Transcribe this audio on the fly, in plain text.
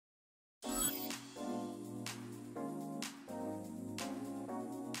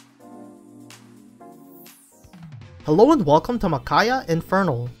Hello and welcome to Micaiah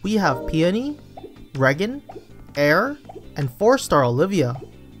Infernal. We have Peony, Reginn, Air, and 4-star Olivia.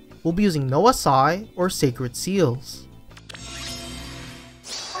 We'll be using no SI or Sacred Seals.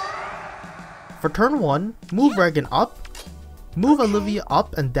 For turn 1, move Reginn up, move Olivia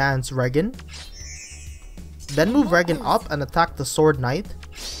up and dance Reginn. Then move Reginn up and attack the Sword Knight.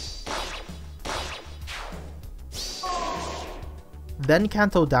 Then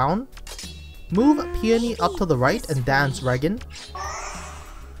Canto down. Move Peony up to the right and dance Reginn.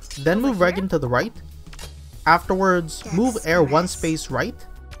 Then move Reginn to the right. Afterwards, move Air one space right.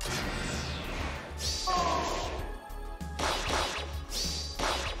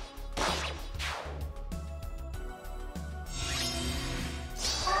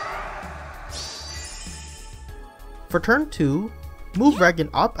 For turn 2, move Reginn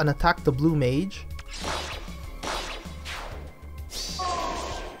up and attack the blue mage.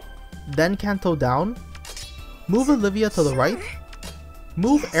 Then Canto down. Move Olivia to the right.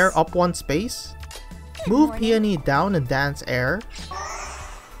 Move Air up one space. Move Peony down and dance Air.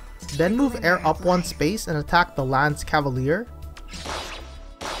 Then move Air up one space and attack the Lance Cavalier.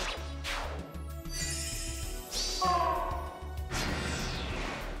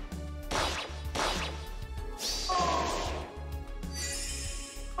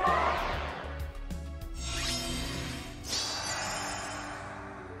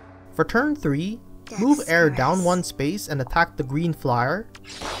 For turn 3, move Air down one space and attack the green flyer.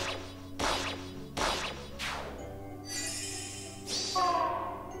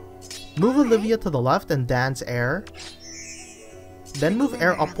 Move Olivia to the left and dance Air. Then move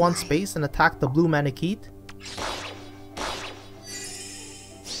Air up one space and attack the blue Maniquite.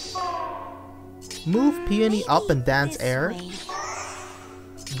 Move Peony up and dance Air.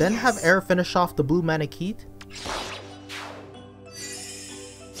 Then have Air finish off the blue Maniquite.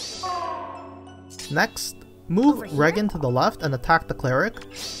 Next, move Reginn to the left and attack the Cleric.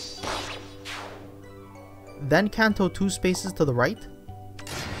 Then Canto 2 spaces to the right.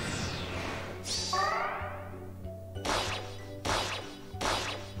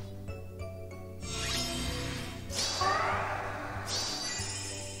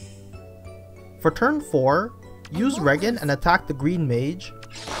 For turn 4, use Reginn and attack the green mage.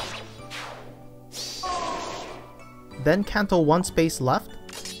 Then Canto 1 space left.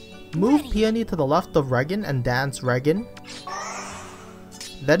 Move Peony to the left of Reginn and dance Reginn.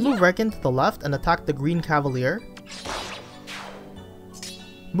 Then move Reginn to the left and attack the green Cavalier.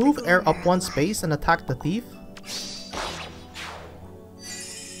 Move Air up one space and attack the Thief.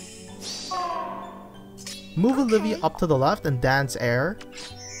 Move Olivia up to the left and dance Air.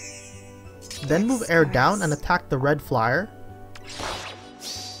 Then move Air down and attack the red flyer.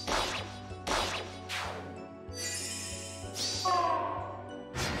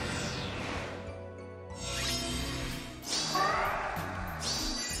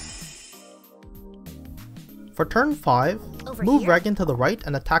 For turn 5, move Reginn to the right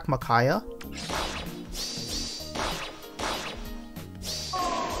and attack Micaiah.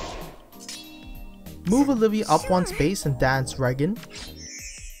 Move Olivia up one space and dance Reginn.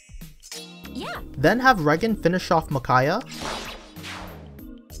 Then have Reginn finish off Micaiah.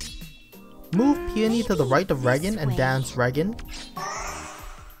 Move Peony to the right of Reginn and dance Reginn.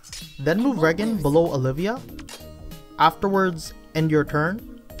 Then move Reginn below Olivia. Afterwards, end your turn.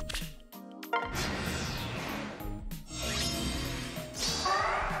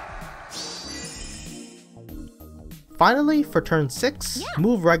 Finally, for turn 6,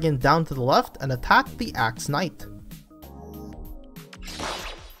 move Reginn down to the left and attack the Axe Knight.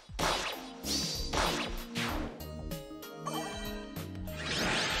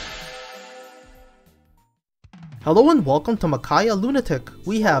 Hello and welcome to Micaiah Lunatic.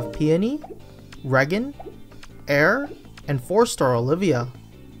 We have Peony, Reginn, Air, and 4-star Olivia.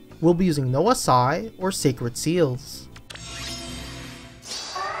 We'll be using no SI or Sacred Seals.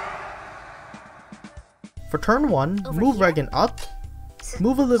 For turn 1, move Reginn up,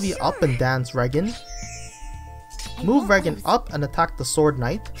 move Olivia up and dance Reginn. Move Reginn up and attack the Sword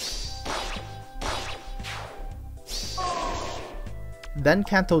Knight. Then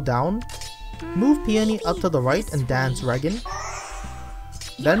Canto down. Move Peony up to the right and dance Reginn.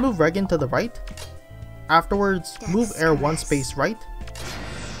 Then move Reginn to the right. Afterwards, move Air one space right.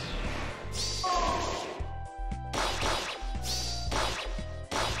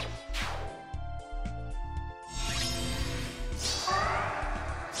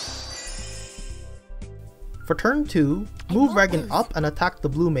 For turn 2, move Reginn up and attack the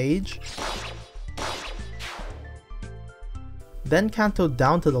blue mage. Then Canto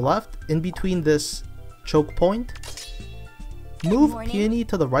down to the left in between this choke point. Move Peony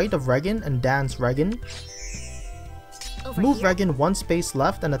to the right of Reginn and dance Reginn. Move Reginn 1 space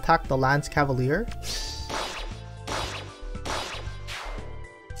left and attack the Lance Cavalier.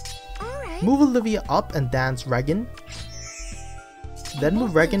 Move Olivia up and dance Reginn. Then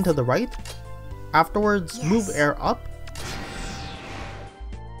move Reginn to the right. Afterwards, move Air up.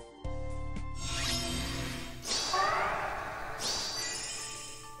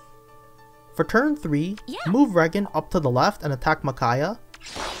 For turn 3, move Reginn up to the left and attack Micaiah.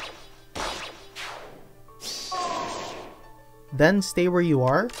 Then stay where you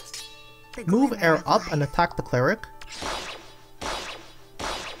are. Move Air up and attack the Cleric.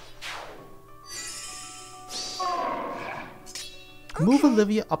 Move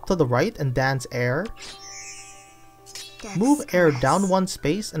Olivia up to the right and dance Air. Move Air down 1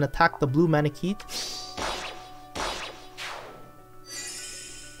 space and attack the blue Manakete.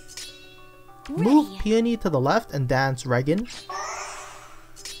 Move Peony to the left and dance Reginn.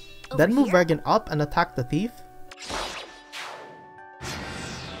 Then move Reginn up and attack the Thief.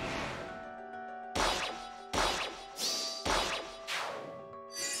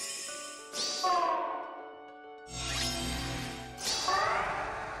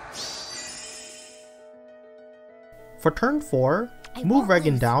 For turn 4, move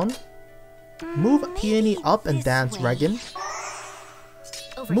Reginn down. Move Peony up and dance Reginn.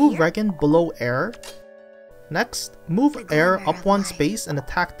 Move Reginn below Air. Next, move Air up 1 space and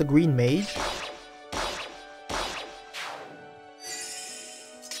attack the green mage.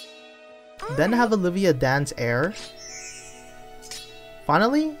 Then have Olivia dance Air.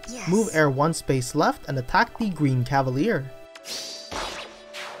 Finally, move Air 1 space left and attack the green Cavalier.